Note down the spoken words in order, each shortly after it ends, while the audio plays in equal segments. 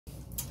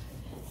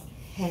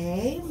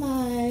Hey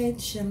my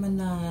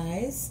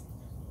Geminis,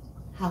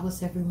 how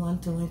is everyone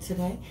doing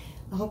today?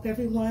 I hope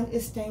everyone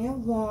is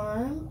staying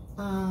warm.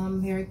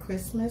 Merry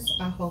Christmas.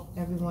 I hope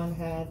everyone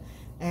had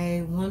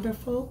a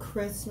wonderful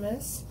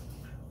Christmas.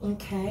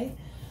 Okay.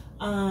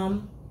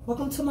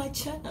 Welcome to my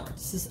channel.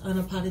 This is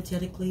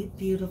Unapologetically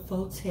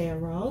Beautiful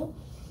Tarot.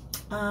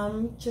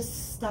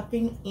 Just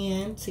stopping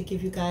in to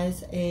give you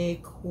guys a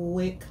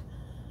quick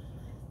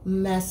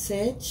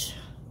message.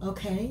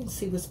 Okay, and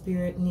see what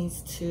Spirit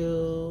needs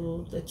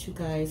to let you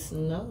guys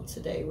know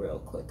today real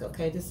quick.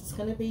 Okay, this is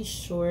going to be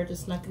short.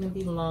 It's not going to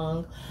be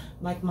long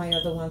like my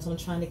other ones. I'm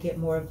trying to get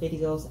more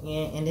videos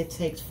in, and it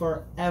takes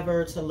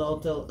forever to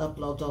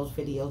upload those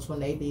videos when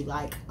they be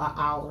like an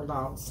hour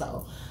long.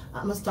 So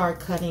I'm going to start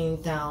cutting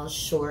down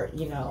short,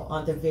 you know,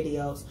 on the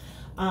videos.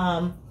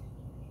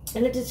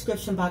 In the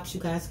description box,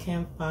 you guys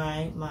can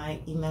find my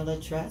email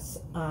address,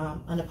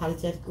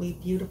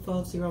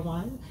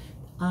 unapologeticallybeautiful01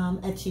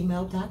 at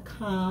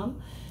gmail.com.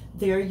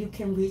 There you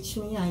can reach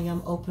me. I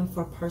am open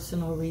for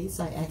personal reads.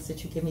 I ask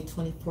that you give me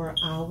 24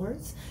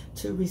 hours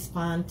to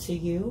respond to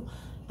you.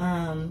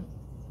 I'm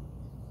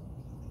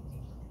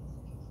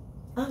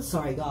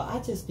sorry, y'all. I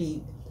just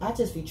be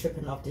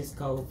tripping off this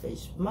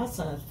goldfish. My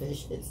son's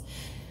fish is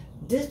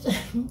this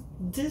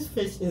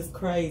fish is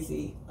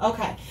crazy.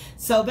 Okay,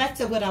 so back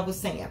to what I was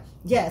saying.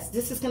 Yes,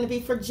 this is going to be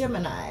for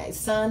Gemini,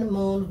 Sun,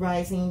 Moon,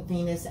 Rising,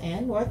 Venus,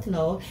 and North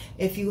Node.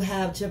 If you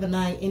have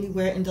Gemini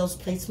anywhere in those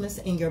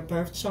placements in your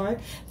birth chart,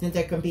 then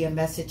there can be a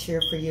message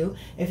here for you.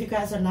 If you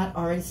guys are not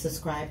already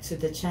subscribed to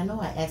the channel,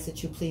 I ask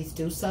that you please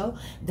do so.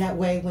 That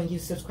way, when you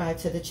subscribe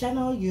to the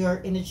channel,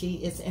 your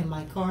energy is in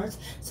my cards.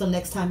 So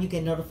next time you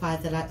get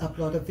notified that I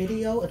upload a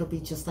video, it'll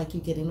be just like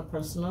you getting a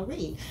personal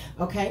read.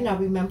 Okay, now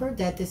remember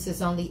that this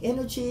is only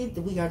energy.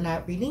 We are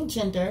not reading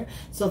gender,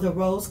 so the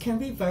roles can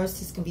reverse.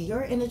 This can be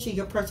your energy,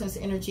 your person's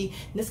energy.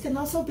 This can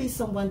also be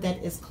someone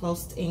that is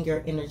close in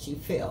your energy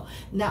field.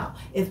 Now,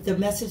 if the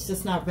message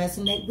does not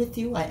resonate with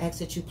you, I ask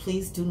that you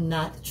please do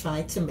not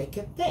try to make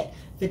it fit.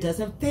 If it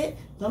doesn't fit,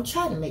 don't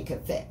try to make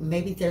it fit.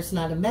 Maybe there's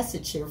not a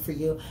message here for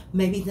you.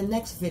 Maybe the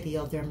next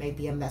video there may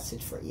be a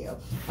message for you.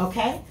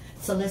 Okay,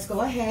 so let's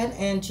go ahead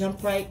and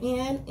jump right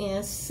in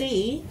and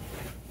see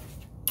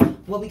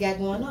what we got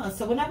going on.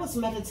 So when I was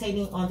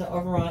meditating on the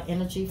overall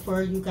energy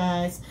for you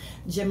guys,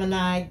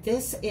 Gemini,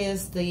 this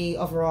is the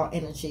overall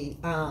energy,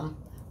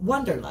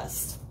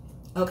 Wanderlust.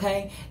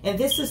 Okay, and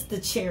this is the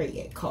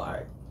Chariot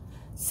card.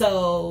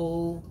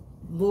 So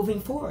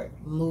moving forward,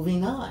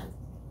 moving on,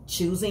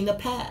 choosing a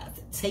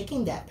path,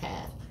 taking that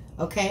path.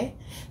 Okay,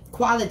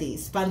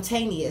 qualities: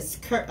 spontaneous,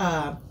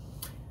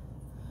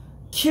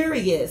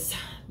 curious,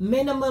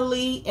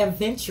 minimally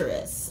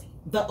adventurous.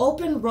 The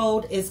open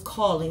road is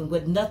calling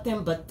with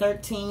nothing but a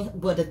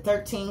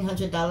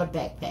 $1,300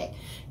 backpack.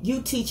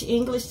 You teach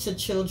English to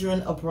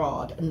children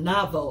abroad.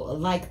 Novel,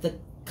 like the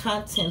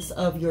contents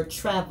of your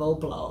travel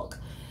blog.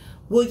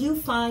 Will you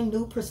find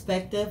new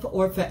perspective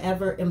or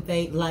forever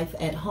invade life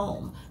at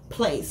home?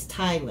 Place,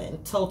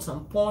 Thailand,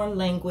 totem, foreign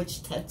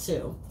language,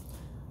 tattoo.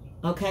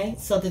 Okay,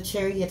 so the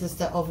Chariot is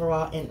the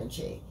overall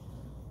energy.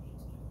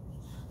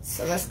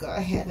 So let's go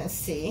ahead and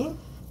see.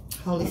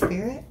 Holy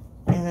Spirit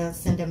and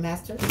Ascended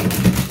Masters,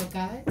 spiritual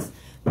guides,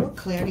 what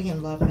clarity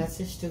and love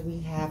message do we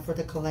have for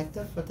the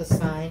collective, for the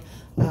sign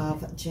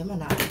of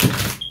Gemini?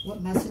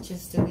 What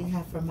messages do we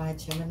have for my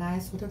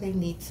Geminis? What do they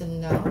need to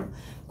know?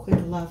 Quick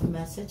love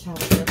message. How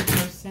is their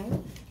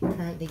person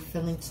currently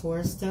feeling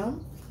towards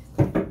them?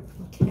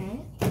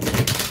 Okay.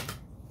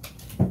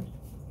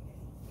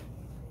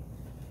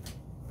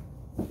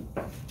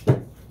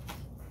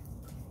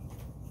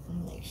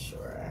 Make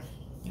sure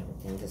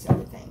everything is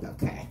everything.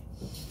 Okay.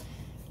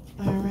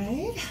 All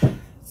right,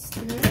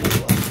 Spirit,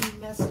 what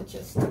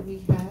messages do we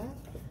have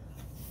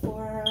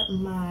for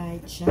my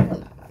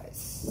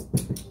Geminis?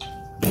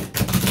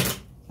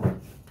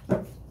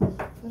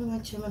 What do my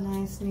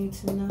Geminis need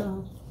to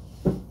know?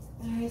 All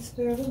right,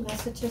 Spirit, what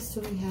messages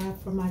do we have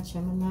for my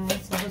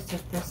Geminis? How is their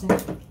person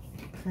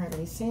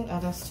currently seeing? Oh,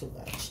 that's too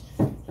much.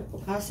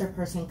 How is their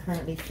person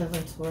currently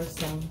feeling towards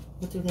them?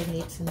 What do they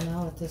need to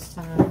know at this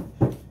time?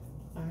 All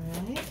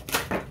right.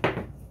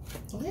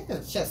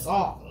 It's just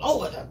all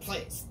over the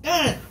place.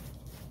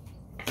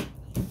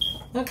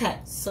 Okay,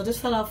 so this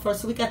fell out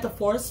first. So we got the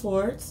Four of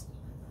Swords.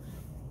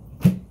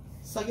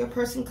 So your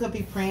person could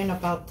be praying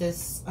about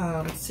this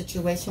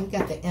situation. We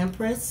got the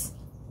Empress.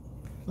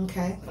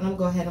 Okay, and I'm going to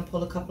go ahead and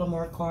pull a couple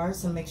more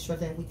cards and make sure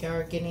that we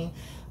are getting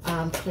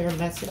clear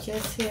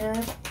messages here.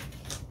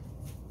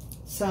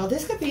 So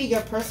this could be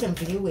your person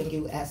viewing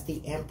you as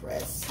the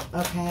Empress.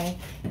 Okay,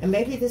 and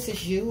maybe this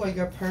is you or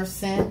your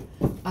person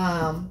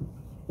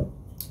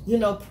you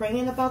know,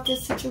 praying about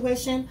this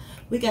situation.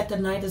 We got the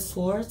Knight of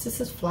Swords. This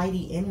is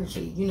flighty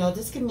energy. You know,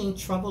 this can mean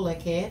trouble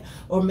ahead.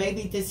 Or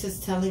maybe this is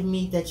telling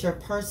me that your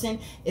person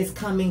is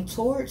coming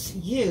towards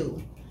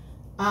you,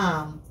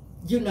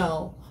 you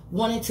know,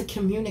 wanting to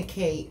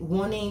communicate,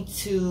 wanting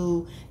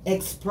to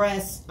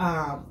express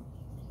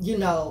you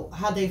know,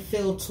 how they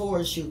feel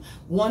towards you,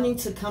 wanting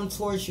to come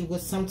towards you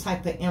with some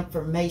type of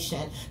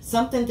information,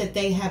 something that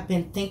they have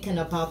been thinking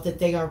about that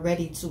they are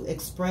ready to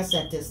express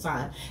at this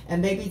time.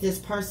 And maybe this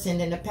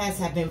person in the past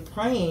have been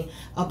praying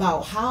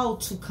about how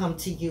to come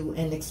to you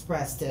and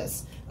express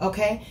this.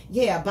 Okay,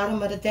 yeah,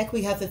 bottom of the deck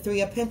we have the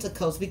Three of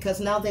Pentacles, because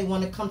now they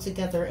want to come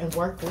together and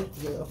work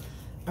with you.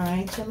 All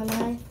right,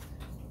 Gemini.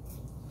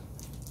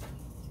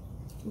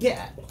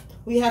 Yeah,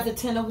 we have the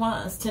Ten of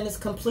Wands. 10 is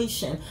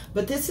completion.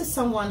 But this is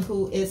someone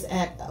who is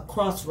at a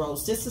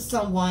crossroads. This is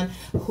someone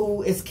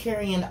who is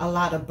carrying a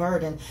lot of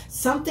burden.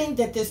 Something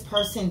that this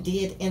person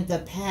did in the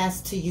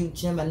past to you,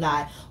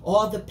 Gemini.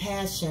 All the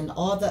passion,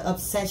 all the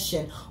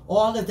obsession,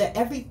 all of the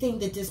everything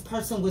that this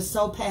person was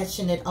so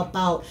passionate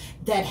about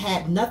that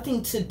had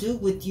nothing to do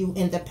with you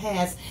in the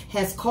past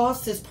has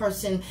caused this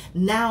person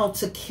now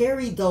to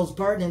carry those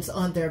burdens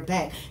on their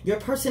back. Your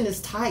person is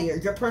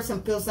tired. Your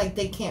person feels like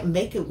they can't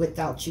make it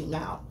without you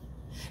now.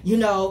 You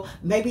know,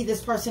 maybe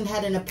this person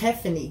had an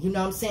epiphany. You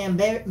know what I'm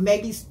saying?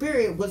 Maybe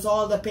spirit was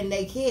all up in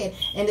their head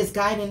and is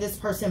guiding this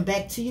person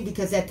back to you,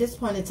 because at this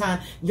point in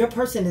time, your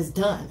person is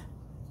done.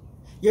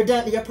 You're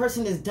done. Your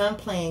person is done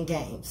playing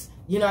games.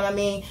 You know what I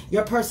mean?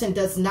 Your person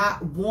does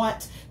not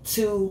want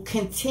to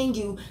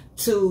continue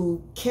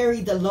to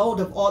carry the load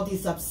of all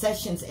these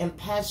obsessions and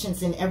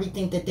passions and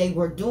everything that they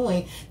were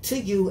doing to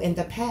you in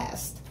the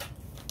past.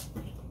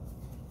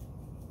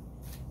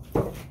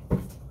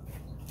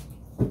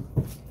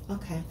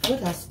 Okay,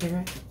 what else,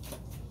 Spirit?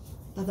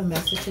 Other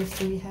messages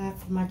do we have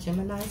for my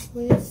Geminis,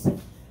 please?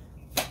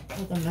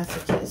 Other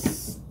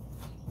messages.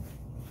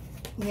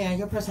 Yeah,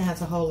 your person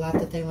has a whole lot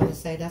that they want to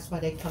say. That's why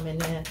they're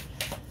coming in.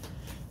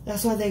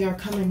 That's why they are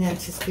coming in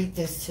to speak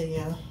this to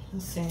you.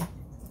 Let's see.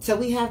 So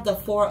we have the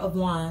Four of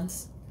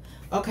Wands.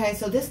 Okay,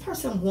 so this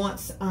person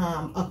wants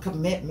a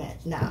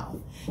commitment now.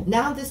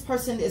 Now this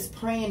person is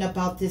praying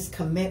about this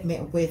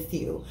commitment with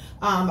you,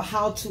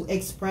 how to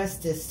express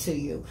this to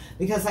you.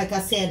 Because like I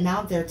said,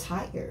 now they're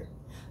tired.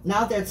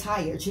 Now they're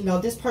tired. You know,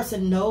 this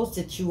person knows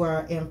that you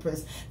are an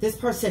empress. This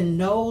person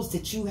knows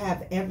that you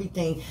have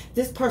everything.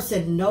 This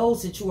person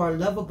knows that you are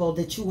lovable,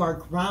 that you are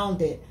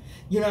grounded.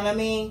 You know what I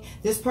mean?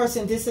 This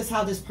person, this is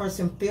how this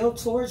person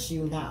feels towards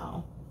you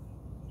now.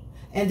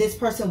 And this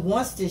person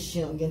wants this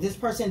union. This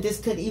person, this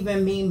could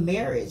even mean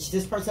marriage.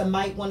 This person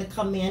might want to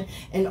come in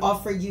and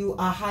offer you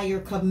a higher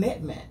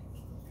commitment.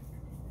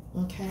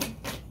 Okay.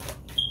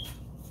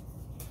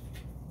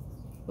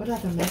 What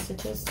other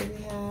messages do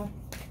we have?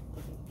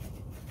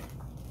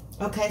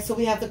 Okay, so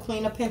we have the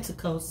Queen of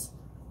Pentacles.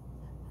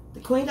 The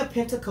Queen of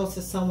Pentacles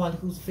is someone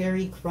who's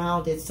very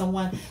grounded,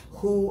 someone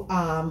who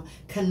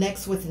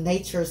connects with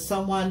nature,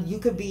 someone, you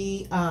could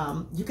be,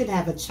 you can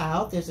have a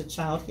child. There's a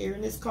child here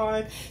in this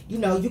card. You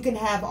know, you can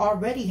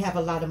already have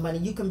a lot of money.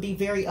 You can be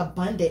very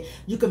abundant.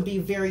 You can be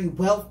very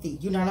wealthy.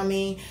 You know what I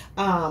mean?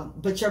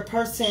 But your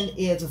person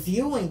is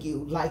viewing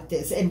you like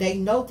this, and they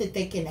know that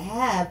they can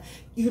have,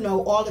 you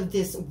know, all of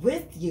this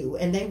with you,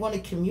 and they want to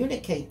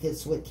communicate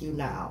this with you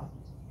now.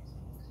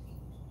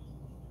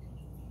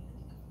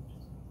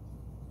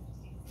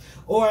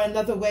 Or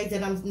another way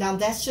that now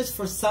that's just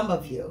for some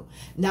of you.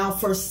 Now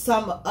for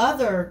some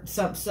other,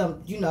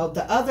 you know,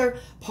 the other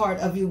part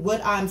of you,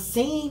 what I'm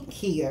seeing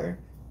here,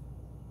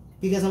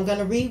 because I'm going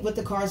to read what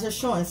the cards are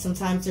showing.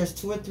 Sometimes there's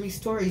 2 or 3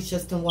 stories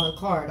just in one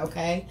card,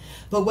 okay?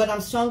 But what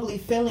I'm strongly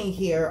feeling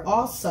here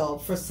also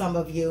for some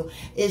of you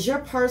is your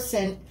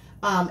person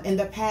in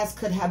the past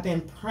could have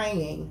been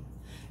praying,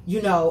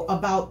 you know,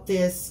 about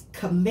this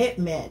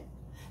commitment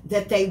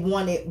that they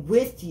wanted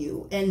with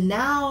you. And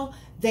now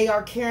they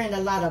are carrying a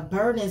lot of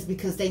burdens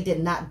because they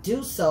did not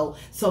do so.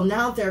 So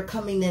now they're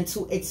coming in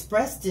to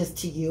express this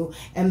to you.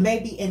 And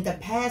maybe in the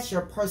past,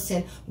 your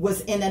person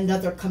was in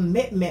another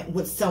commitment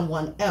with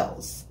someone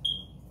else.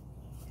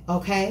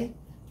 Okay?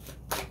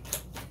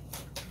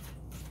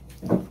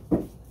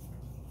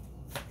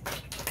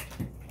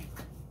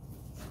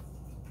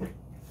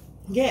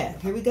 Yeah,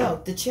 here we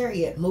go. The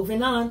Chariot.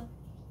 Moving on.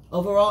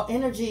 Overall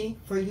energy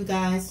for you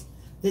guys.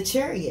 The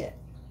Chariot.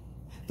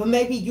 But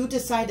maybe you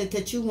decided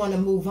that you want to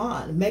move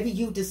on. Maybe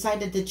you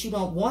decided that you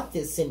don't want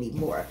this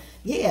anymore.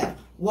 Yeah,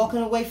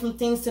 walking away from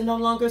things that no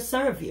longer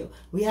serve you.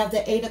 We have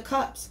the 8 of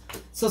Cups.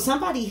 So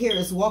somebody here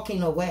is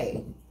walking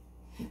away.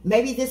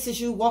 Maybe this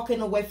is you walking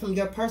away from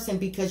your person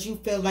because you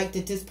feel like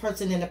that this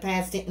person in the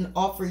past didn't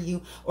offer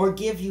you or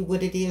give you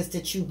what it is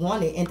that you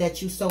wanted and that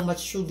you so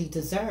much truly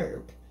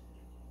deserved.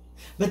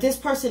 But this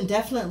person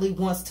definitely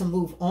wants to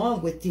move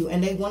on with you,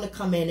 and they want to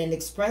come in and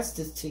express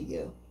this to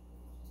you.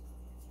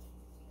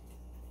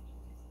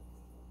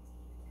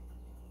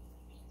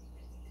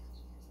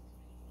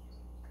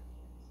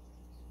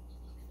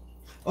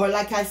 Or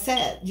like I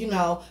said, you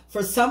know,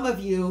 for some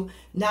of you,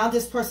 now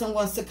this person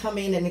wants to come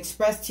in and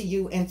express to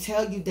you and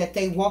tell you that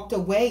they walked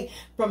away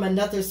from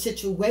another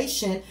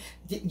situation,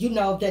 you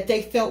know, that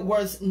they felt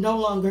was no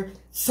longer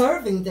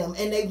serving them.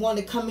 And they want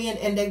to come in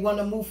and they want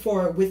to move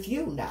forward with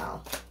you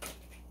now.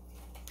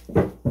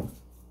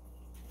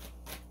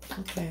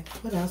 Okay,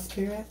 what else,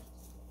 Spirit?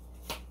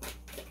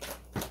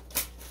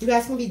 You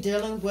guys can be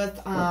dealing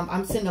with,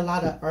 I'm seeing a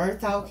lot of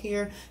earth out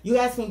here. You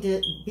guys can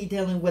be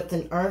dealing with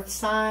an earth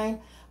sign,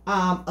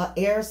 an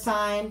air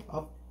sign,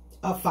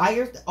 a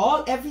fire.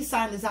 Every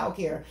sign is out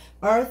here.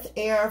 Earth,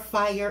 air,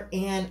 fire,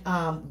 and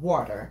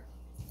water.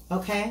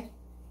 Okay?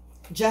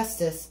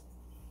 Justice.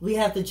 We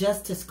have the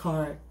Justice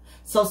card.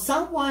 So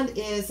someone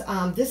is,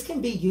 this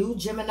can be you,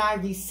 Gemini,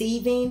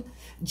 receiving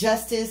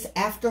justice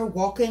after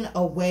walking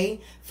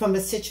away from a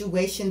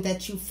situation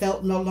that you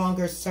felt no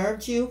longer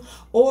served you.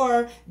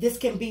 Or this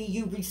can be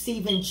you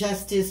receiving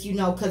justice, you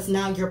know, because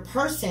now your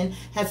person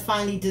has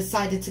finally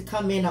decided to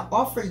come in and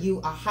offer you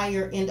a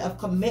higher end of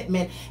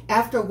commitment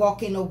after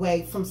walking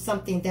away from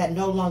something that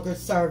no longer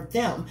served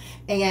them,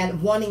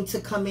 and wanting to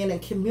come in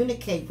and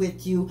communicate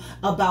with you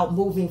about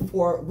moving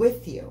forward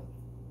with you.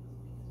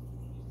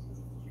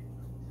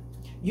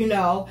 You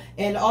know,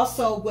 and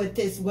also with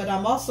this, what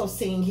I'm also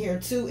seeing here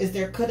too is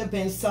there could have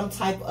been some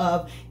type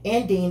of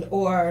ending,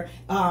 or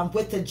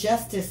with the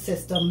justice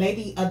system,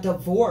 maybe a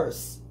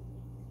divorce,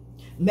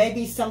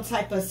 maybe some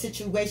type of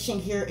situation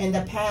here in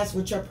the past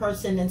with your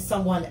person and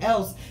someone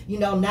else. You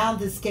know, now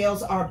the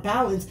scales are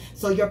balanced,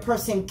 so your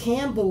person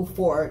can move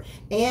forward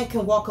and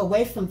can walk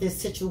away from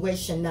this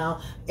situation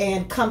now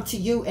and come to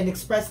you and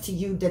express to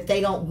you that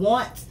they don't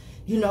want,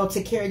 you know,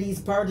 to carry these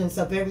burdens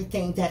of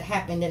everything that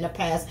happened in the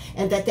past,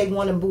 and that they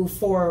want to move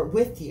forward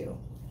with you.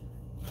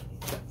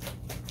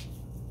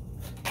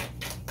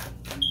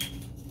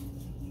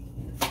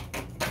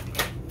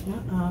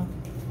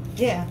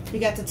 Yeah, we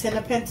got the Ten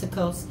of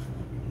Pentacles.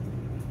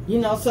 You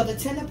know, so the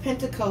Ten of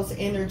Pentacles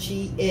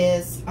energy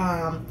is,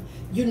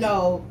 you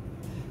know,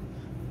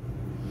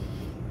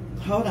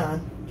 hold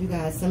on, you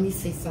guys, let me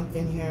see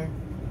something here.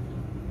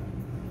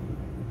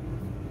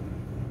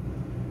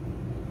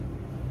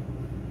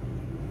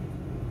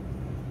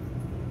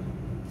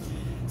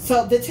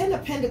 So the Ten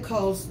of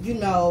Pentacles, you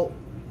know,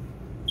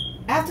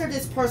 after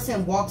this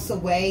person walks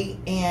away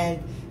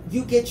and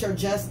you get your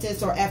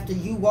justice, or after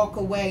you walk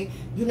away,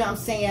 you know what I'm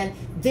saying,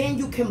 then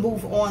you can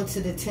move on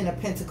to the Ten of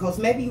Pentacles.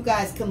 Maybe you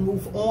guys can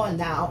move on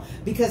now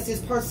because this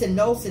person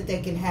knows that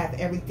they can have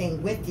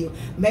everything with you.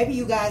 Maybe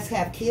you guys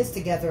have kids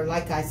together,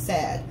 like I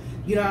said.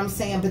 You know what I'm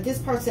saying? But this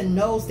person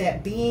knows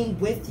that being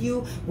with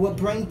you will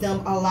bring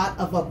them a lot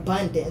of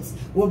abundance,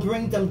 will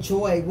bring them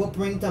joy, will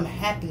bring them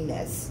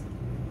happiness,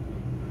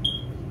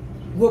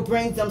 will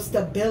bring them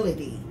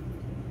stability.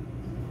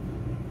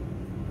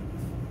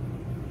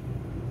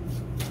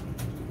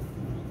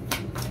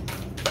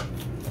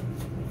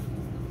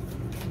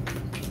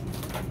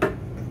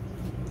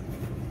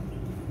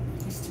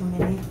 There's too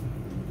many.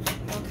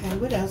 Okay,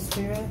 what else,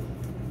 Spirit?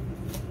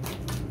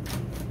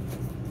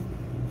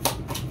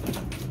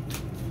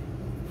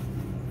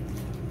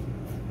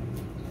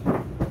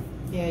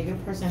 Yeah, your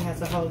person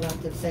has a whole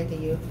lot to say to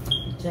you,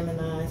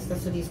 Gemini.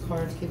 That's why these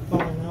cards keep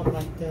falling out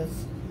like this.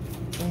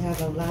 They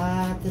have a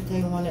lot that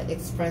they want to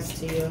express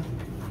to you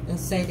and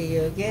say to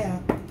you. Yeah,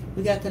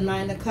 we got the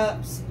Nine of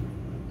Cups.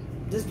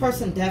 This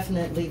person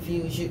definitely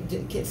views you,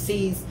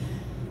 sees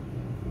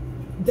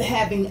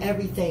having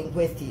everything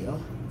with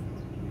you.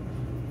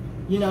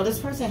 You know, this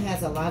person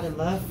has a lot of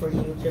love for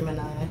you,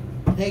 Gemini.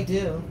 They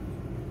do.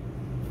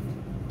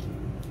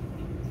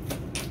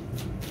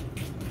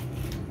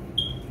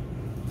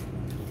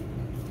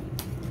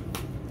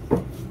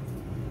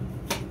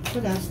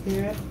 What else,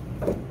 Spirit?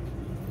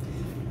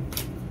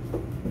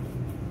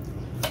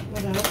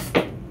 What else?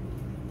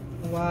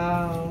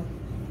 Wow.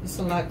 There's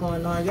a lot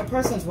going on. Your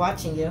person's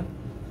watching you.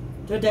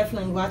 They're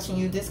definitely watching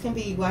you. This can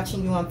be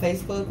watching you on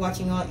Facebook,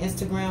 watching you on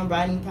Instagram,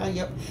 riding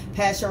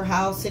past your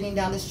house, sitting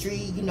down the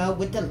street, you know,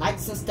 with the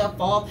lights and stuff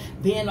off,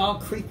 being all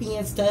creepy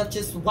and stuff,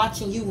 just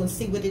watching you and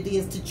see what it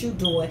is that you're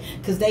doing,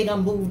 because they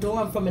done moved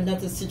on from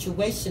another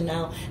situation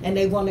now and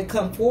they want to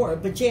come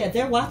forward. But yeah,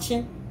 they're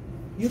watching.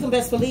 You can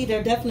best believe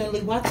they're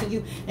definitely watching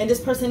you. And this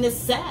person is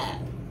sad.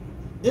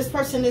 This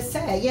person is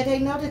sad. Yeah, they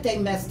know that they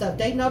messed up.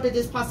 They know that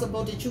it's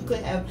possible that you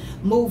could have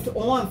moved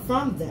on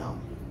from them.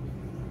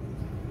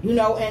 You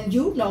know, and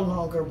you no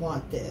longer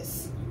want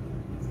this.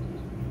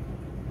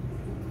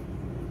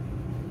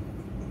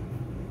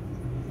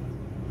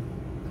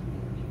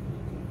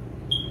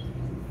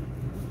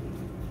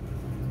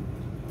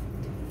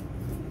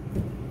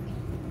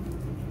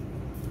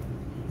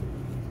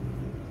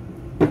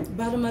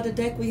 Bottom of the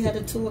deck, we had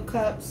the Two of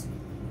Cups.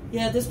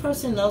 Yeah, this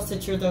person knows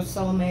that you're their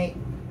soulmate.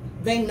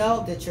 They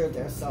know that you're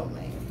their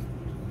soulmate.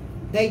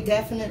 They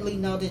definitely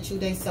know that you're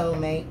their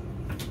soulmate.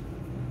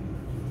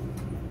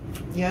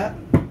 Yep.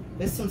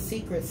 There's some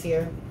secrets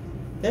here.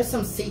 There's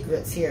some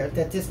secrets here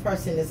that this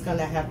person is going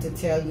to have to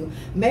tell you.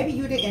 Maybe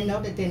you didn't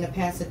know that in the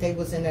past that they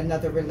was in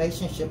another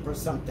relationship or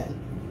something.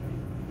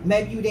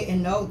 Maybe you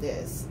didn't know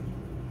this.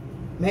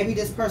 Maybe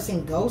this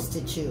person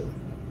ghosted you.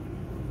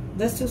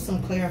 Let's do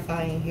some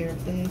clarifying here,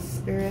 please,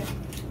 Spirit.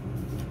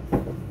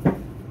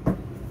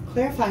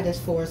 Clarify this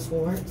Four of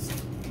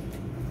Swords.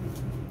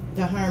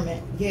 The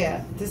Hermit.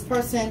 Yeah, this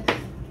person,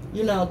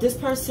 you know, this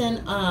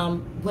person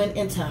went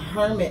into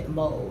hermit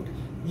mode.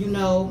 You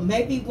know,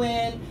 maybe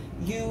when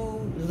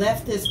you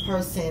left this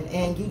person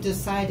and you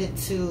decided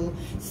to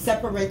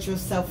separate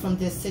yourself from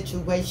this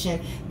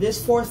situation,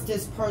 this forced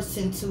this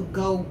person to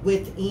go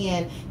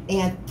within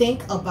and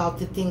think about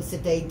the things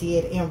that they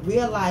did and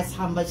realize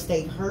how much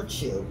they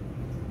hurt you.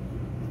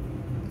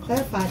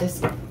 Clarify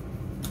this.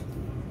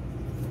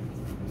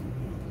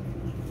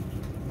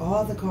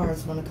 All the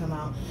cards want to come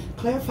out.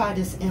 Clarify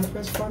this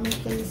Empress for me,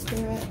 please,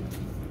 Spirit.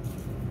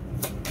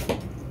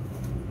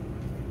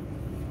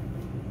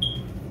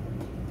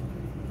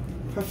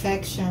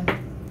 Perfection.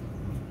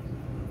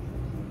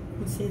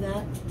 You see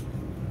that?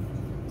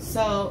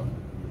 So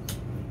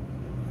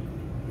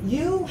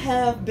you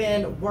have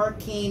been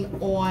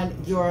working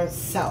on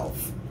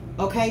yourself.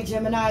 Okay,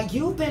 Gemini,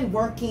 you've been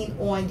working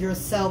on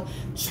yourself,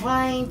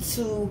 trying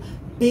to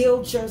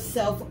build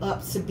yourself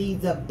up to be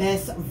the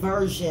best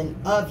version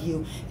of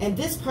you. And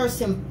this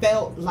person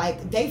felt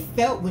like, they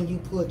felt when you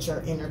put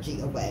your energy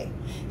away,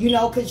 you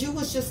know, because you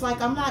was just like,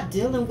 I'm not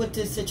dealing with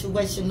this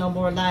situation no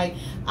more. Like,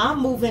 I'm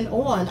moving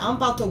on. I'm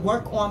about to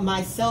work on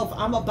myself.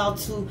 I'm about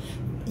to,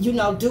 you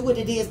know, do what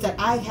it is that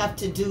I have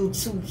to do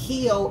to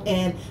heal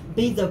and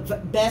be the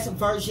best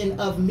version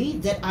of me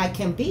that I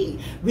can be.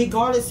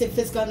 Regardless if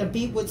it's going to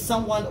be with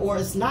someone or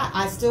it's not,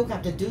 I still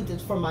have to do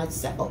this for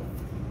myself.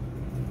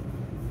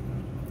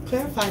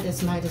 Clarify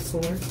this Knight of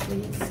Swords,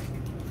 please.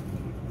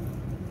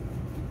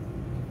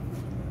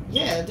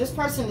 Yeah, this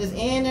person is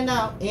in and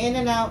out, in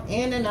and out,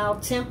 in and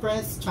out.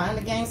 Temperance, trying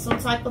to gain some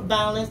type of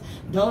balance.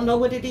 Don't know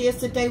what it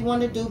is that they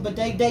want to do, but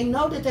they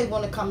know that they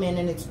want to come in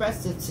and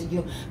express it to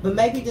you. But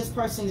maybe this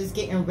person is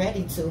getting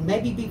ready to.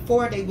 Maybe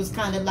before they was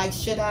kind of like,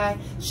 should I?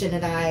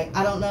 Shouldn't I?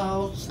 I don't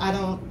know. I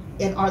don't.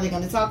 And are they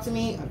going to talk to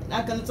me? Are they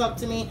not going to talk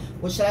to me?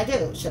 What should I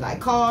do? Should I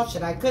call?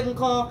 Should I couldn't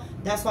call?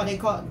 That's why they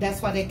call.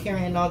 That's why they're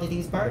carrying all of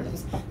these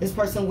burdens. This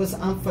person was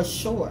for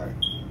sure.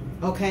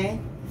 Okay?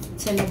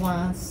 10 of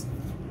Wands.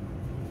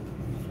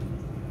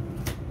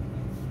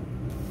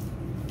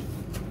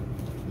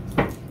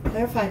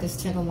 Clarify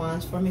this 10 of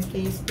Wands for me,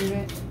 please,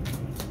 Spirit.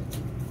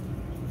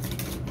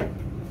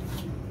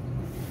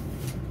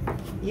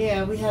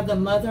 Yeah, we have the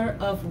Mother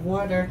of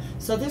Water.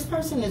 So this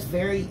person is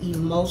very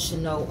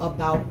emotional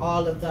about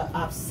all of the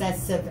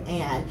obsessive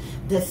and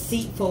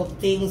deceitful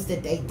things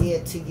that they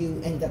did to you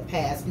in the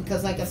past.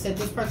 Because like I said,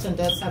 this person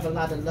does have a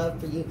lot of love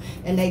for you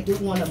and they do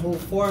want to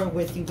move forward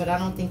with you. But I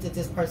don't think that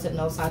this person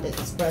knows how to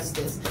express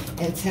this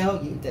and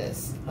tell you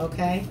this,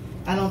 okay?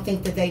 I don't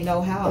think that they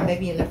know how.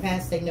 Maybe in the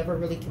past they never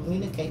really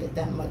communicated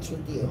that much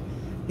with you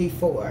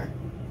before.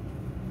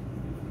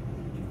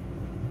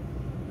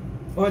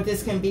 Or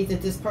this can be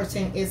that this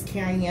person is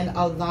carrying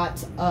a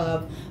lot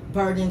of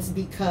burdens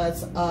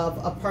because of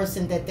a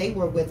person that they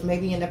were with.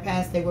 Maybe in the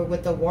past they were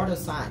with a water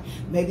sign.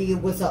 Maybe it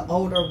was an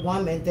older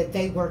woman that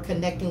they were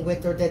connecting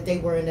with or that they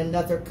were in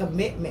another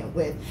commitment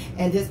with.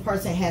 And this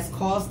person has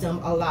caused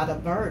them a lot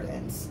of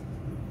burdens.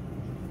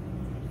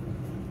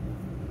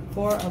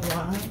 4 of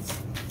Wands.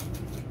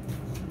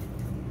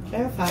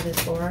 Clarify this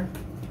for her.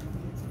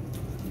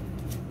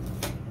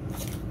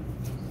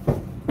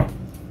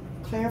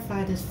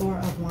 Clarify this 4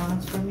 of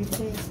Wands for me,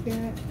 please,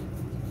 Spirit.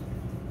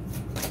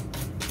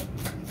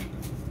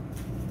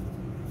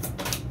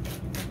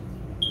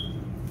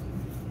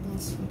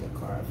 Let's see the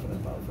card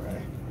flip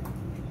over.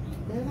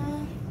 Did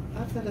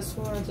I could have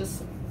swore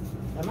just...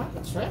 Am I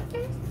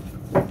tripping?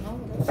 No,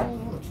 that's not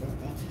I'm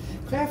tripping.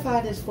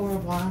 Clarify this 4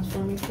 of Wands for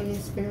me,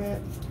 please,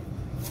 Spirit.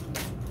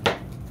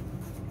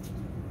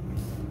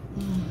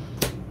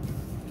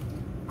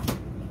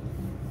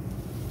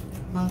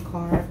 One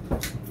card.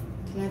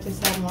 Can I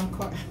just have one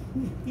card?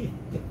 You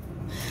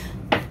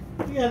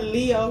got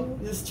Leo,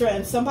 the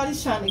strength.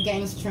 Somebody's trying to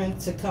gain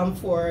strength to come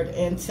forward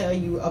and tell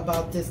you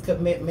about this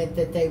commitment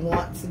that they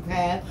want to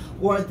have,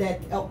 or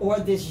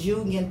this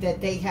union that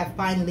they have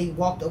finally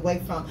walked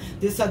away from,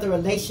 this other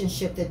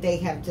relationship that they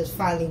have just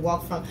finally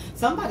walked from.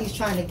 Somebody's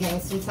trying to gain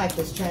some type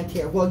of strength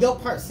here. Well, your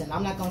person.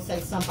 I'm not going to say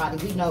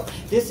somebody. We know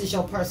this is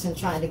your person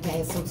trying to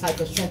gain some type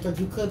of strength, or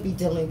you could be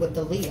dealing with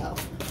the Leo.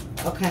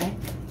 Okay?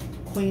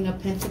 Queen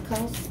of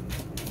Pentacles.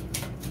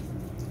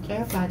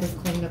 Clarify this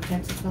Queen of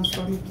Pentacles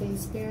for me,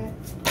 please, Spirit.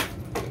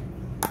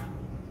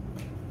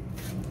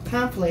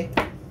 Conflict.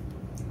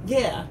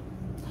 Yeah.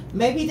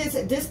 Maybe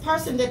this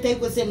person that they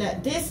was in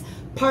this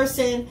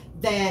person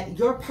that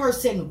your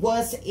person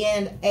was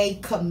in a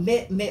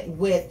commitment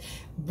with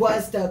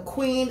was the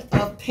Queen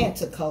of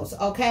Pentacles,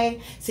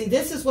 okay? See,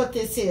 this is what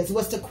this is.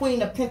 Was the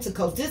Queen of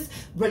Pentacles. This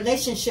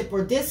relationship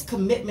or this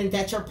commitment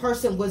that your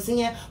person was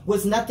in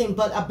was nothing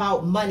but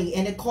about money,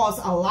 and it caused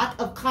a lot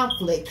of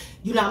conflict,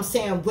 you know what I'm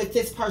saying, with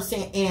this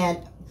person and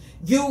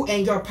you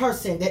and your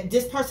person. That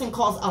this person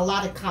caused a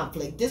lot of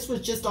conflict. This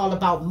was just all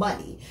about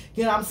money.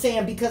 You know what I'm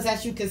saying? Because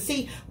as you can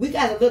see, we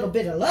got a little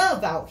bit of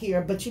love out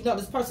here, but you know,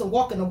 this person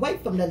walking away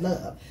from the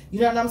love.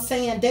 You know what I'm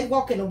saying? They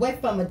walking away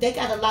from it. They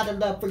got a lot of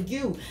love for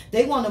you.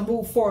 They want to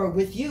move forward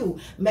with you.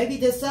 Maybe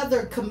this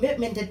other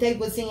commitment that they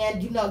was in,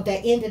 you know,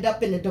 that ended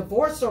up in a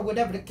divorce or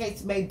whatever the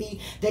case may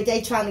be, that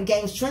they trying to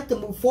gain strength to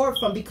move forward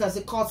from because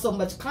it caused so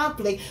much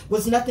conflict,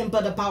 was nothing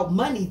but about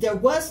money. There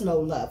was no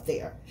love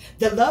there.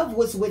 The love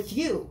was with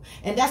you.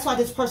 And that's why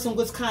this person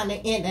was kind of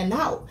in and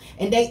out.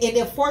 And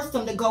it forced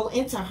them to go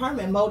into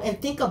hermit mode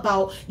and think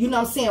about, you know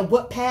what I'm saying,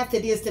 what path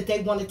it is that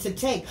they wanted to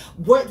take.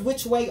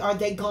 Which way are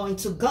they going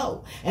to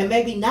go? And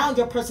maybe now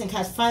your person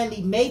has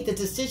finally made the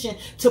decision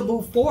to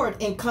move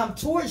forward and come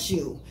towards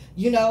you.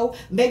 You know,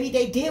 maybe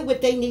they did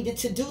what they needed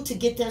to do to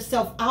get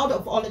themselves out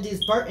of all of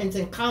these burdens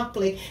and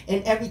conflict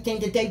and everything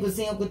that they was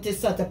in with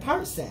this other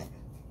person.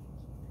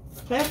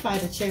 Clarify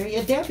the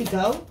Chariot. There we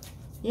go.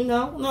 You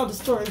know, the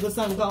story was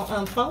going to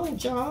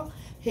unfold, y'all.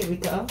 Here we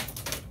go.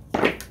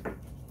 Oh,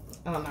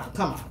 no,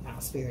 come on now,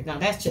 Spirit. Now,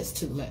 that's just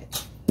too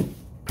much.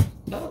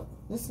 Oh,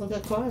 there's some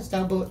good cards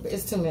down, but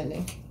it's too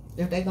many.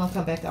 If they're going to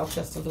come back out,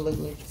 trust and believe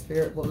me,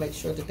 Spirit will make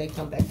sure that they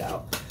come back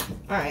out.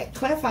 All right,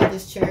 clarify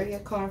this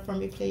Chariot card for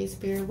me, please,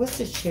 Spirit. What's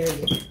this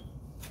Chariot?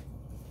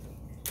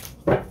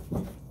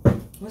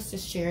 What's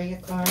this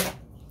Chariot card?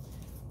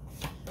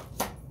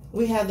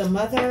 We have the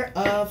Mother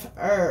of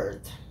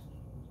Earth.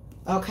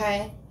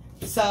 Okay?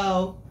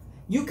 So,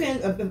 you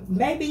can,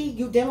 maybe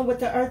you're dealing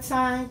with the Earth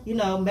sign. You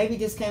know, maybe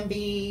this can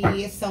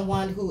be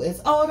someone who is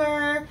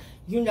older.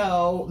 You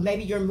know,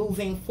 maybe you're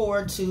moving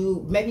forward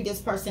to, maybe this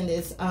person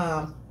is,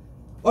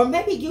 or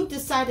maybe you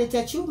decided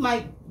that you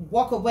might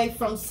walk away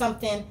from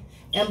something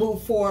and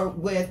move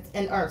forward with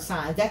an Earth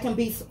sign. That can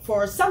be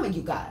for some of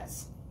you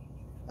guys.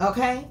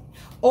 Okay?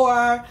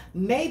 Or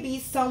maybe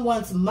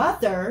someone's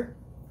mother,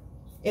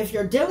 if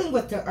you're dealing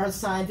with the Earth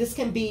sign, this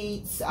can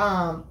be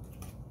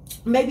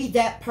maybe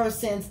that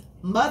person's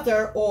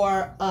mother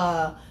or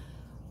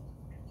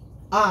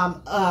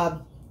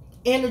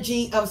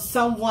energy of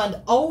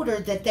someone older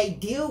that they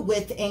deal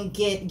with and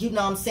get, you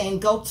know what I'm saying,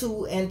 go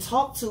to and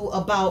talk to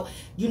about,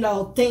 you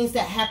know, things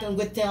that happen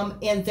with them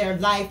in their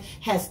life,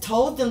 has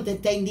told them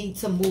that they need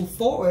to move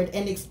forward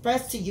and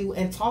express to you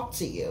and talk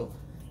to you.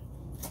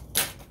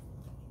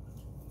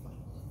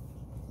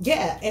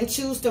 Yeah, and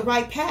choose the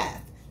right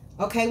path.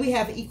 Okay, we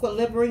have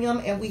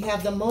equilibrium and we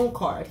have the Moon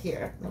card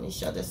here. Let me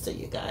show this to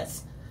you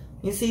guys.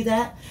 You see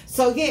that?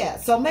 So yeah,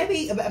 so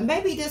maybe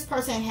this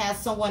person has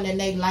someone in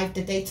their life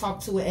that they talk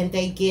to and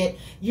they get,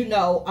 you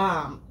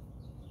know,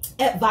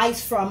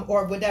 advice from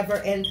or whatever,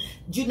 and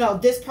you know,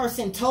 this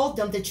person told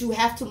them that you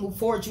have to move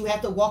forward, you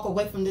have to walk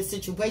away from this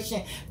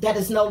situation that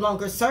is no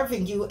longer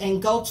serving you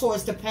and go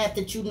towards the path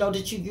that you know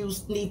that you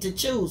need to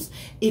choose.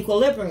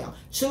 Equilibrium,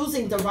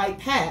 choosing the right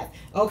path.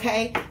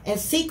 Okay, and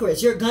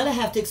secrets, you're gonna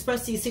have to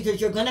express these secrets,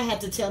 you're gonna have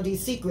to tell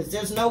these secrets.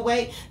 There's no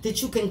way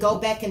that you can go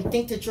back and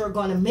think that you're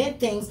going to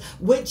mend things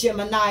with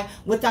Gemini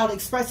without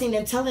expressing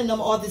and telling them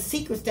all the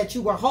secrets that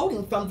you were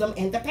holding from them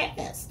in the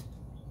past.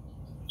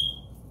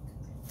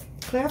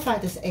 Clarify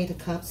this Eight of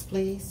Cups,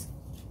 please.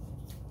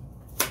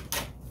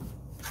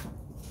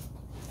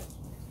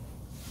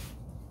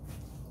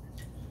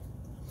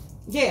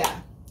 Yeah.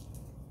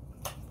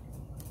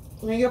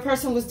 When your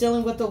person was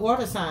dealing with the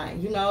water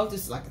sign, you know,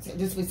 just like I said,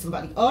 this was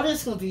somebody older,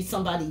 it's going to be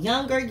somebody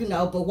younger, you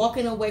know, but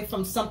walking away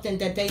from something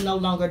that they no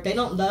longer, they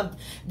don't love.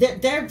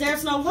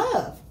 There's no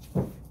love.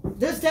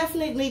 There's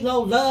definitely no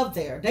love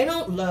there. They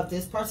don't love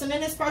this person,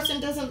 and this person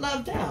doesn't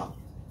love them.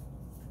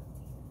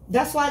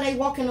 That's why they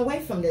walking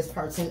away from this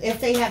person if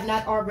they have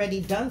not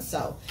already done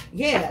so.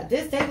 Yeah,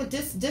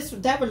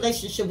 that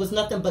relationship was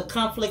nothing but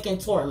conflict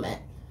and torment.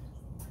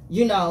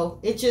 You know,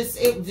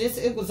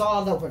 it was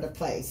all over the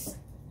place.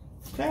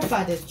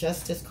 Clarify this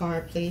Justice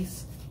card,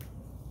 please.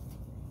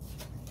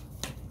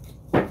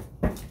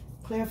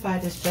 Clarify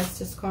this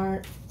Justice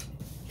card.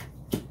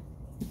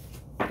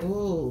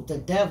 Ooh, the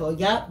Devil.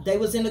 Yep, they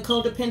was in a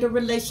codependent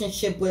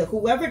relationship with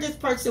whoever this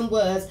person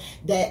was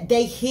that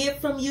they hid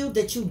from you,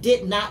 that you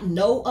did not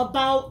know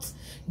about.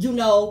 You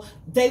know,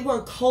 they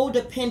were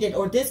codependent,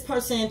 or this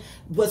person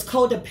was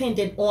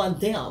codependent on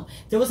them.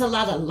 There was a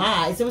lot of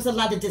lies. There was a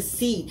lot of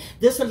deceit.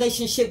 This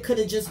relationship could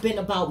have just been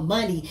about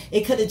money.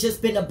 It could have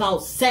just been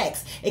about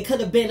sex. It could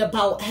have been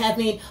about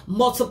having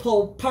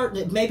multiple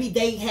partners. Maybe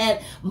they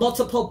had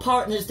multiple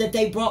partners that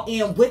they brought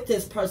in with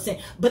this person,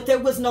 but there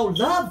was no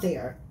love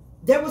there.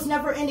 There was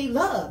never any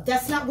love.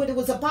 That's not what it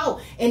was about.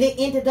 And it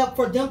ended up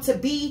for them to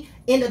be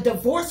in a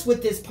divorce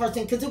with this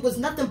person because it was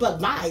nothing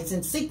but lies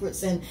and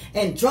secrets and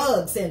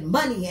drugs and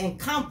money and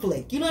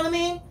conflict. You know what I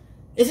mean?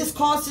 It just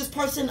caused this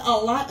person a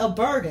lot of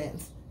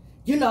burdens.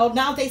 You know,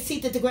 now they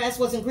see that the grass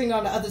wasn't green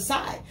on the other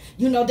side.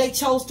 You know, they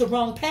chose the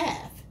wrong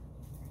path.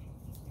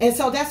 And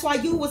so that's why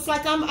you was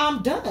like,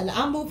 I'm done.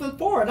 I'm moving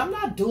forward. I'm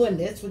not doing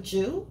this with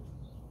you.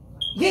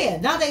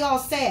 Yeah, now they all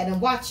sad and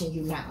watching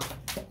you now.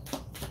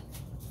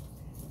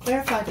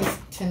 Clarify this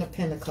Ten of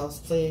Pentacles,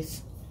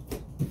 please.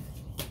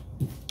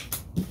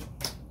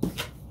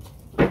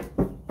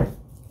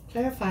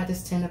 Clarify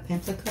this Ten of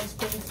Pentacles,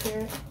 please,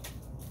 Spirit.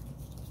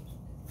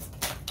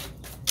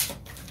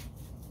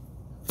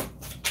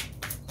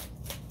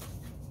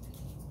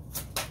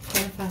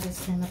 Clarify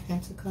this Ten of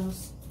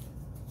Pentacles.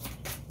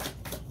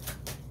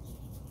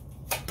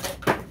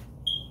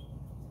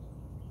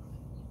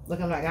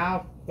 Looking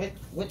like,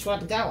 which one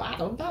to go? I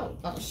don't know.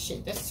 Oh,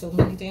 shit, that's too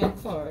many damn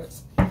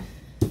cards.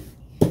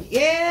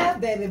 Yeah,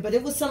 baby, but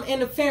it was some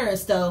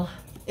interference, though.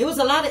 It was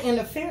a lot of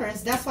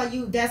interference. That's why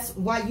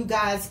you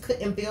guys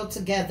couldn't build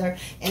together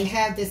and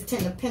have this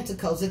Ten of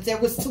Pentacles. If there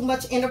was too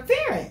much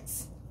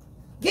interference.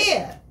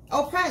 Yeah.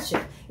 Oppression.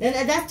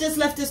 And that just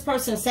left this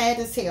person sad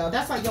as hell.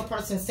 That's why your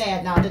person's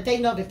sad now, that they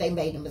know that they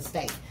made a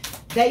mistake.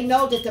 They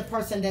know that the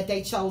person that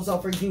they chose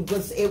over you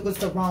was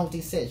the wrong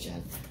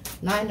decision.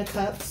 Nine of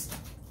Cups.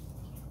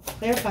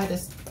 Clarify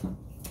this.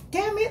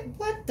 Damn it,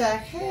 what the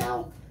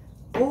hell?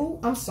 Oh,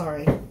 I'm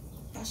sorry.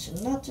 I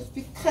should not just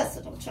be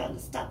cussing. I'm trying to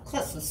stop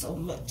cussing so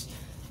much.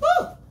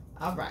 Woo!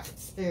 All right,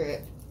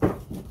 Spirit.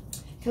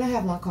 Can I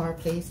have one card,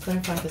 please?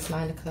 Clarify this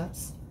Nine of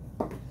Cups.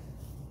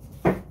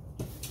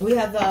 We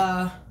have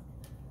the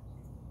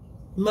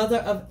Mother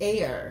of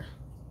Air.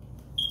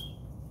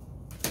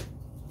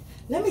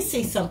 Let me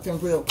see something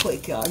real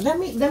quick, y'all. Let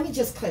me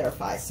just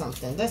clarify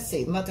something. Let's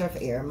see. Mother of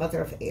Air.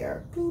 Mother of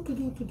Air.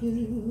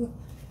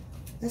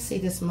 Let's see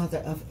this Mother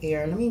of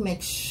Air. Let me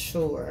make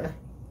sure.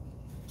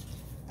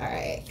 All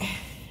right.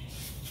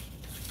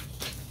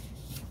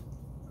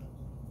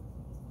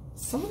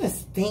 Someone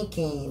is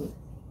thinking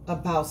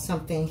about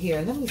something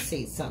here. Let me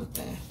see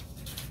something.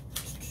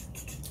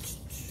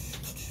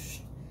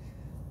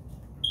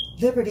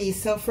 Liberty,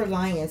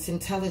 self-reliance,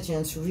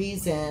 intelligence,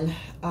 reason,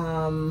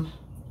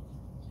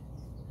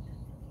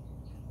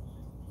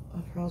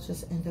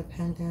 approaches,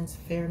 independence,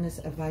 fairness,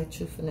 advice,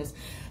 truthfulness.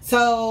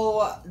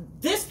 So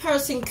this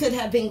person could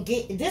have been,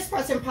 this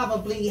person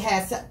probably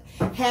has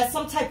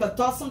some type of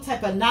thought, some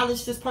type of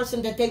knowledge. This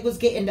person that they was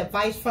getting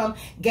advice from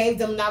gave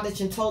them knowledge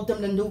and told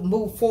them to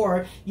move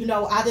forward, you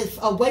know,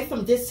 away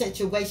from this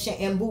situation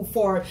and move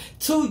forward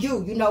to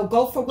you. You know,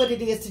 go for what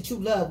it is that you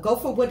love. Go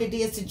for what it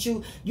is that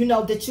you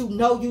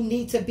know you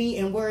need to be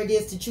and where it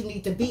is that you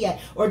need to be at.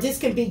 Or this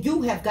can be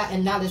you have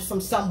gotten knowledge from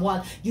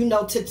someone, you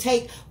know, to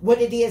take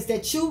what it is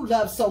that you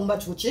love so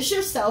much, which is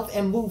yourself,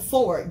 and move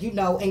forward, you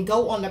know, and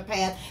go on the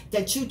path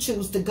that you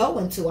choose to go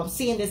into. I'm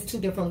seeing this two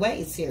different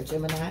ways here,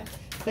 Gemini.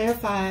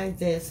 Clarify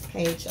this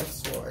Page of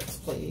Swords,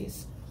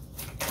 please.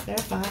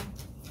 Clarify.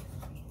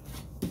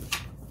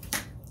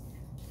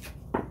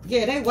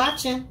 Yeah, they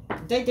watching.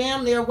 They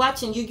damn near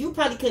watching you. You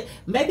probably could.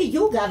 Maybe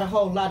you got a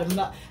whole lot of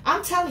money.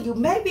 I'm telling you,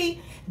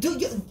 maybe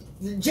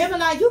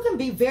Gemini, you can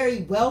be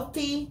very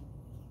wealthy,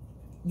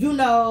 you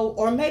know,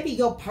 or maybe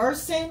your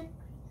person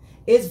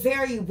is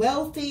very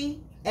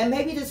wealthy, and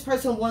maybe this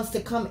person wants to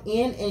come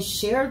in and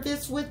share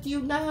this with you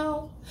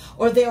now,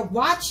 or they're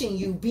watching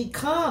you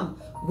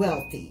become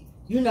wealthy,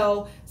 you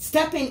know,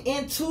 stepping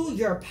into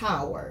your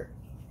power.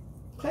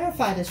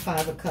 Clarify this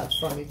Five of Cups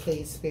for me,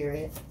 please,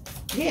 Spirit.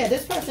 Yeah,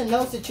 this person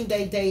knows that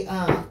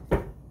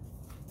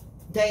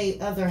they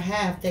other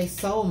half, they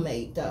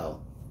soulmate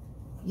though.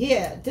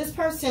 Yeah, this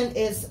person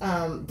is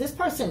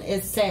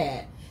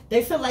sad.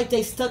 They feel like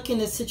they stuck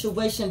in a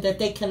situation that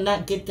they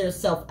cannot get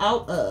themselves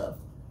out of.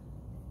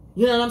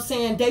 You know what I'm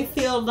saying? They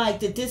feel like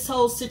that this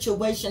whole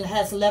situation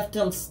has left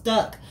them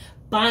stuck,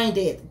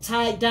 binded,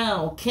 tied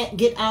down, can't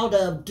get out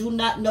of, do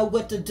not know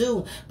what to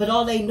do. But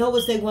all they know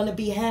is they want to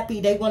be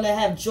happy. They want to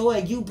have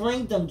joy. You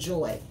bring them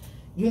joy.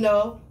 You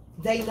know,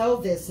 they know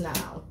this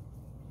now.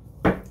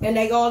 And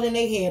they all in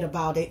their head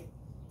about it.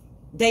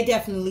 They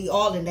definitely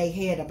all in their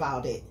head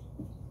about it.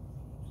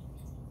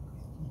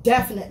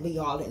 Definitely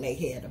all in their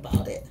head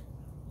about it.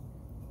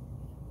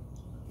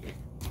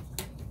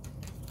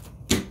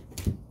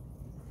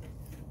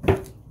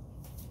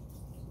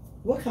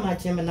 What can my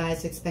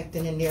Geminis expect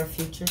in the near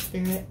future,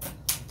 Spirit?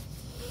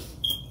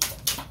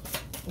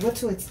 What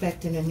to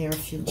expect in the near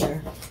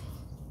future?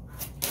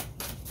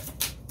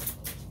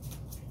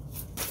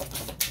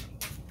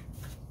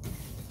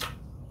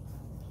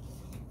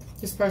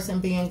 This person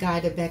being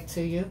guided back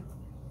to you.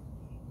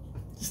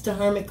 Just the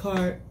Hermit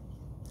card.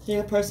 See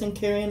a person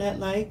carrying that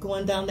light,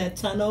 going down that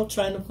tunnel,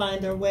 trying to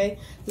find their way.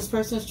 This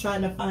person's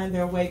trying to find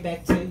their way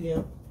back to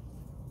you.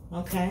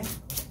 Okay.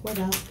 What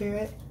else,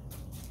 Spirit?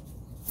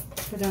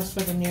 What else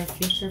for the near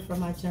future for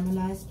my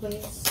Geminis,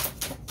 please?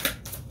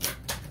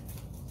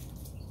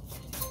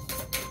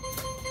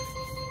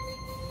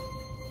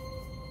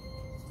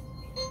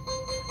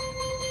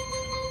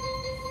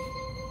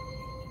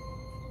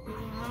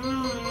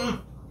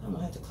 I'm going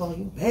to have to call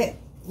you back.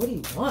 What do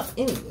you want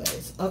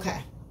anyways?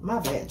 Okay. My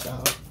bad,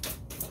 y'all.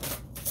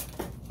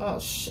 Oh,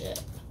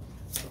 shit.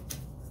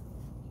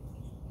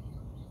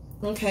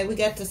 Okay, we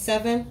got the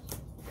 7.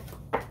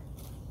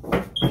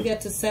 We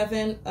got the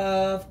 7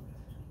 of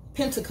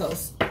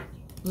Pentacles.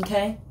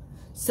 Okay?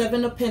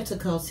 7 of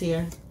Pentacles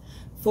here.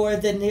 For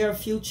the near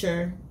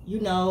future, you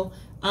know,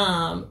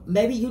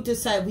 maybe you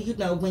decide, you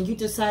know, when you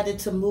decided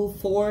to move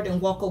forward and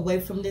walk away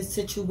from this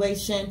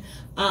situation,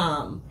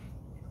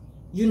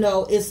 you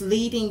know, it's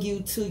leading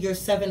you to your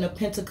 7 of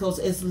Pentacles.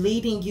 It's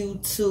leading you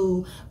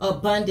to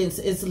abundance.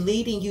 It's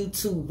leading you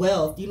to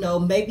wealth. You know,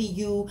 maybe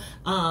you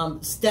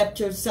stepped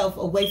yourself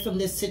away from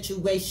this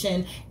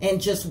situation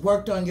and just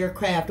worked on your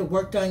craft or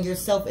worked on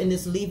yourself, and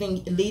it's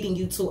leading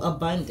you to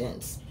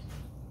abundance.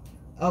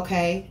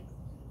 Okay?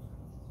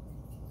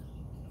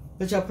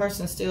 But your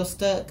person's still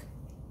stuck.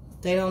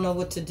 They don't know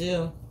what to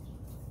do.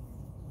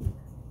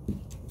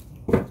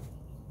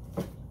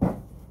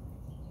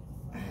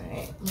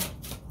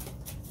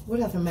 What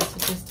other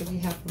messages do we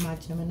have for my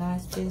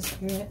Geminis, please,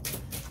 Spirit?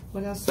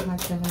 What else do my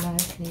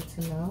Geminis need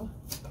to know?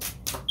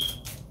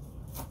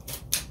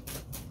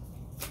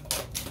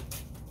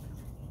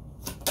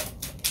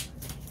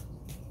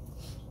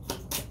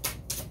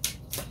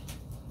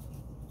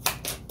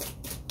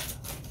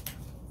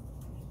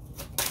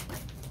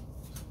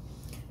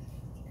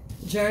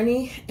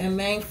 Journey and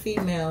main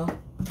female.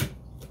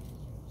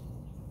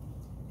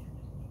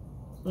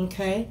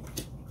 Okay.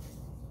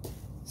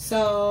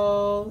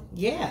 So,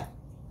 yeah.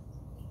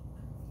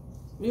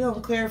 We're going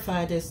to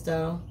clarify this,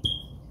 though.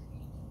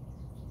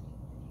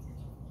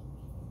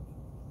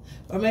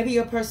 Or maybe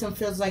your person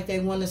feels like they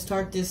want to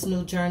start this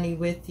new journey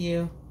with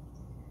you.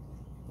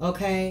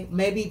 Okay?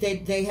 Maybe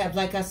they have,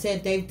 like I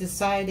said, they've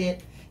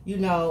decided, you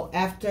know,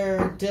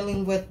 after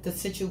dealing with the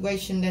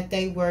situation that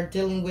they were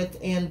dealing with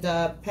in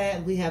the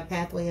path, we have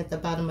pathway at the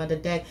bottom of the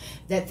deck,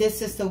 that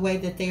this is the way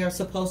that they are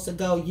supposed to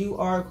go. You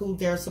are who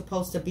they're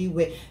supposed to be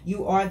with.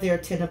 You are their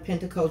 10 of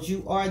Pentacles.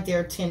 You are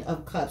their 10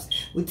 of Cups.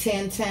 With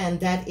 10-10,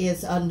 that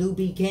is a new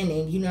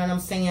beginning. You know what I'm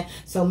saying?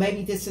 So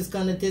maybe this is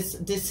gonna,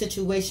 this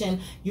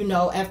situation, you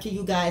know, after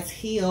you guys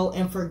heal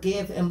and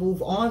forgive and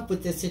move on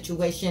with this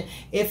situation,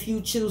 if you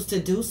choose to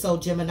do so,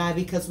 Gemini,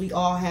 because we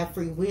all have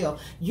free will.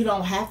 You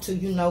don't have to,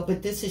 you know,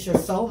 but this is your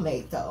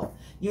soulmate, though.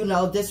 You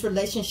know, this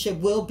relationship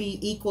will be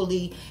equal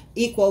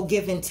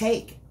give and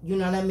take. You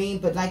know what I mean?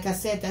 But like I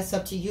said, that's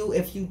up to you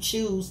if you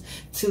choose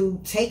to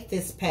take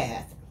this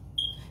path.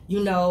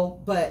 You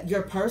know, but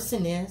your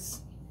person's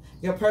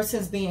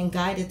being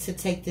guided to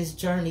take this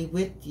journey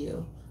with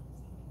you.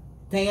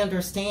 They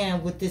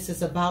understand what this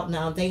is about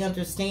now. They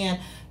understand,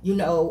 you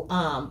know,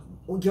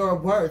 your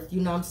worth,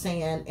 you know what I'm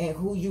saying, and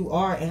who you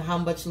are and how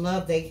much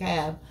love they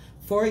have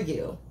for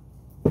you.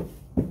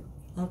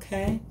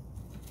 Okay.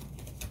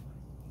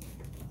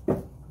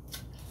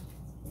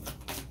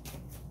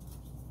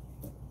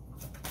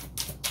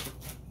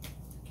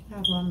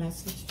 Have one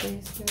message,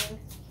 please, Spirit.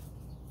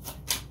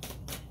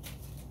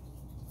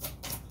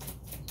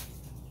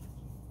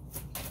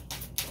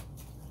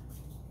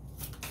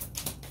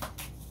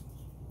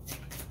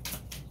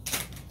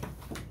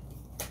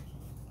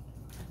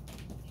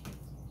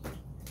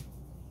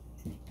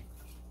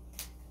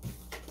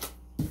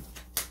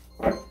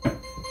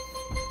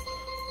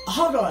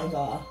 Hold on,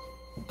 y'all.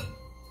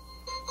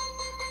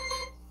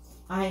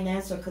 I ain't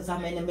answer because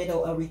I'm in the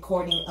middle of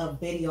recording a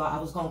video. I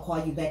was going to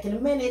call you back in a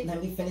minute.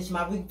 Let me finish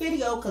my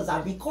video because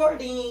I'm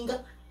recording.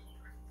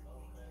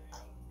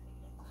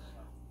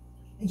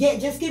 Yeah,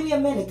 just give me a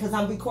minute because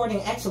I'm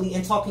recording actually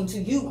and talking to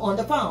you on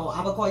the phone.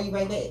 I will call you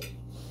right back.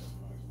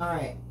 All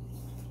right.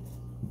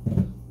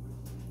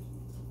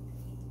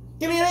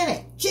 Give me a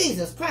minute.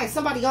 Jesus Christ.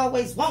 Somebody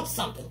always wants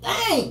something.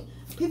 Dang.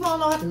 People don't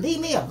know how to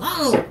leave me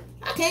alone.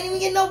 I can't even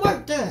get no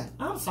work done.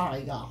 I'm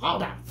sorry, y'all.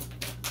 Hold on.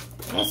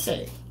 Let's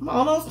see. I'm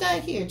almost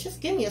done here.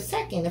 Just give me a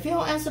second. If you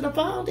don't answer the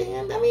phone,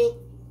 then let me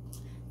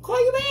call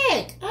you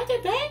back. I'll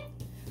get back.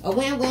 A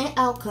win-win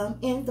outcome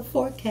in the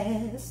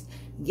forecast.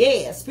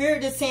 Yeah,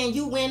 Spirit is saying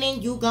you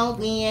winning, you gonna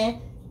win.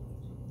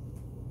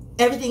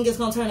 Everything is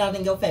gonna turn out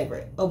in your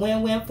favor. A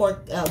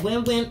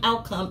win-win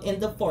outcome in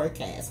the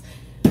forecast.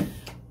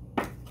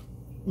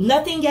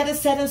 Nothing yet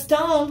is set in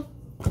stone.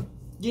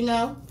 You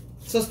know?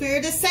 So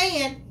Spirit is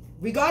saying,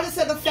 regardless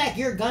of the fact,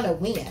 you're gonna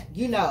win.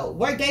 You know,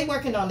 they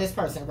working on this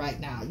person right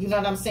now. You know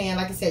what I'm saying?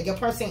 Like I said, your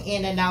person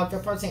in and out,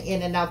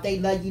 they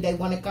love you, they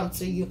want to come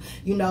to you.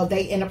 You know,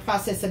 they in the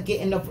process of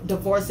getting a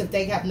divorce if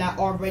they have not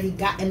already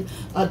gotten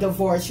a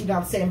divorce. You know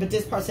what I'm saying? But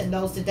this person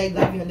knows that they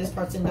love you and this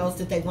person knows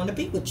that they want to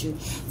be with you.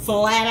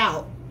 Flat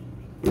out.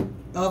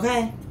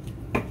 Okay?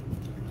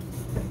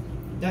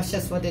 That's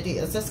just what it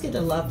is. Let's get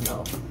a love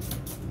note.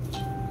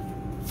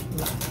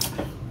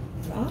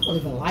 I don't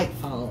even like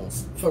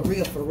phones. For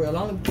real, for real. The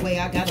only way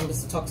I got them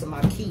is to talk to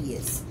my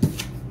kids.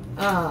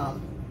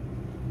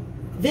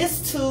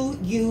 This too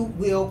you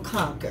will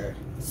conquer.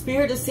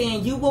 Spirit is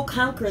saying you will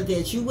conquer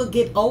this. You will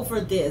get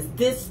over this.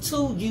 This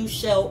too you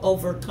shall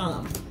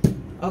overcome.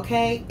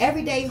 Okay?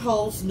 Every day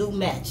holds new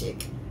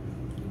magic.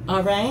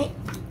 Alright?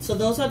 So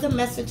those are the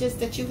messages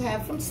that you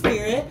have from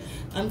Spirit.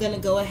 I'm going to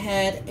go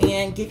ahead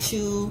and get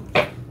you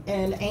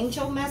an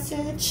angel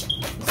message.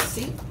 Let's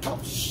see. Oh,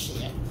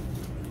 shit.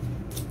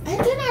 And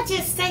didn't I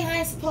just say I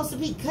ain't supposed to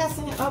be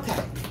cussing?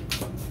 Okay.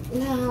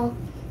 Now,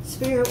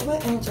 Spirit,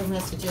 what angel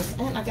messages?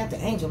 And I got the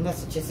angel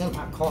messages in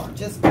my car.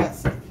 Just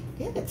cussing.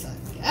 Get it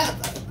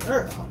together,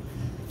 girl.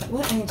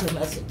 What angel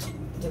message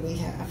do we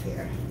have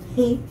here?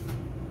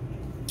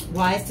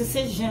 Wise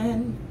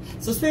decision.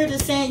 So Spirit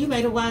is saying you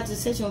made a wise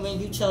decision when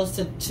you chose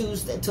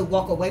to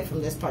walk away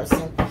from this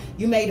person.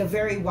 You made a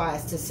very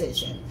wise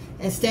decision.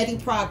 And steady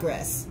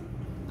progress.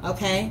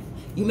 Okay?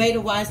 You made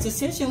a wise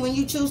decision when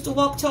you chose to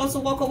walk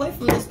away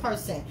from this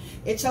person.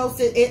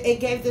 It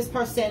gave this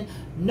person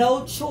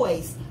no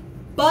choice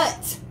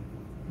but,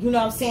 you know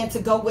what I'm saying, to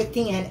go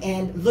within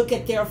and look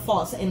at their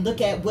faults and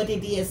look at what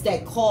it is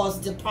that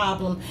caused the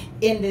problem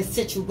in this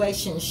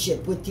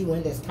situationship with you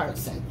and this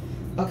person.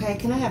 Okay,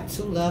 can I have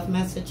 2 love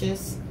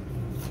messages?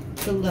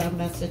 2 love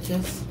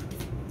messages.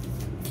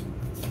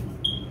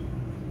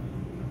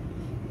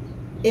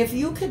 If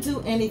you could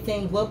do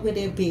anything, what would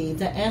it be?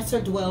 The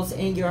answer dwells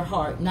in your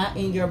heart, not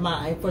in your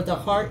mind, for the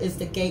heart is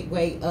the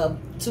gateway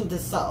to the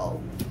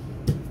soul.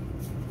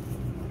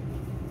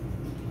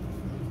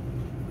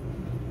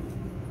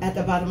 At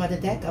the bottom of the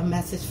deck, a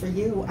message for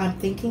you. I'm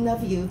thinking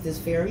of you this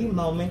very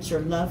moment. Your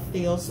love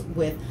fills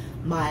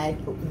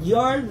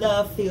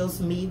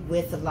me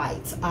with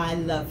light. I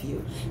love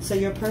you. So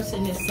your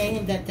person is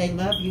saying that they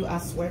love you. I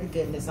swear to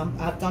goodness,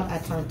 I thought I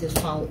turned this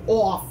phone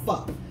off.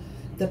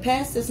 The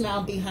past is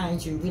now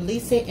behind you.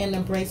 Release it and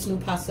embrace new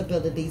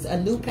possibilities. A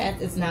new path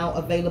is now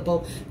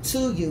available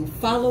to you.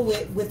 Follow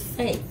it with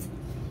faith.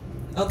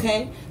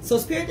 Okay, so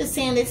Spirit is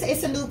saying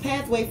it's a new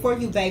pathway for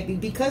you, baby,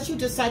 because you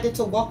decided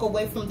to walk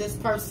away from this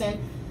person.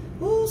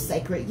 Ooh,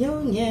 sacred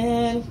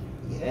union.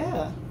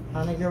 Yeah,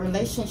 honor your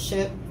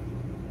relationship.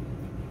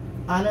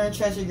 Honor and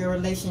treasure your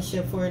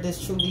relationship, for it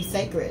is truly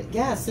sacred.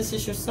 Yes, this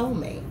is your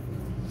soulmate.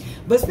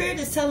 But Spirit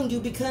is telling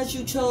you, because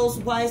you chose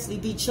wisely,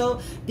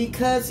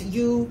 because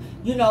you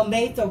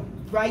made the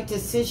right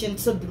decision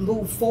to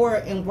move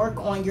forward and work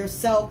on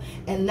yourself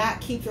and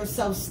not keep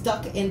yourself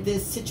stuck in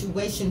this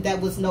situation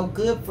that was no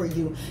good for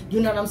you.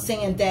 You know what I'm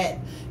saying? That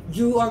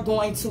you are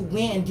going to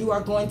win. You are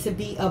going to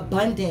be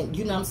abundant.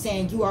 You know what I'm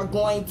saying? You are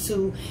going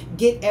to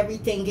get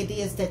everything it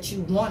is that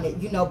you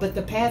wanted, but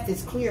the path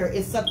is clear.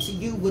 It's up to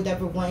you,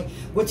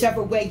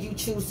 whichever way you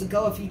choose to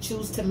go. If you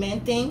choose to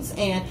mend things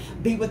and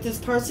be with this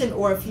person,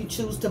 or if you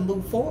choose to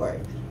move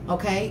forward.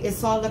 Okay,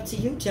 it's all up to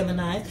you,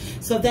 Gemini.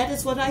 So that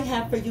is what I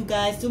have for you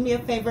guys. Do me a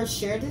favor,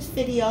 share this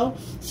video,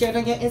 share it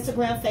on your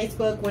Instagram,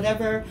 Facebook,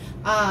 whatever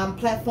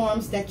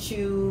platforms that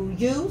you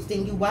use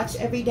and you watch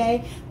every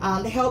day,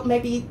 to help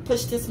maybe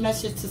push this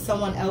message to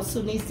someone else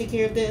who needs to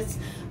hear this.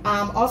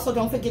 Also,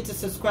 don't forget to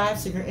subscribe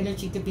so your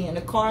energy could be in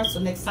the car. So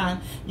next time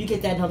you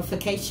get that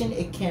notification,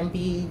 it can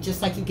be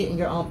just like you getting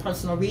your own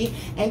personal read.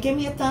 And give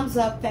me a thumbs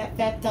up,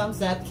 fat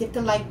thumbs up. Hit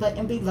the like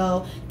button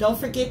below. Don't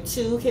forget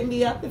to hit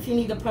me up if you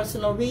need a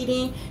personal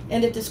reading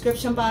in the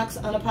description box.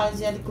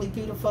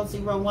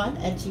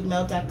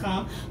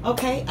 unapologeticallybeautiful01@gmail.com.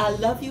 Okay, I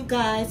love you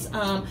guys.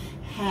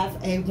 Have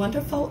a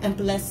wonderful and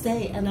blessed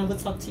day, and I will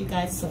talk to you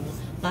guys soon.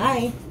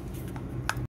 Bye.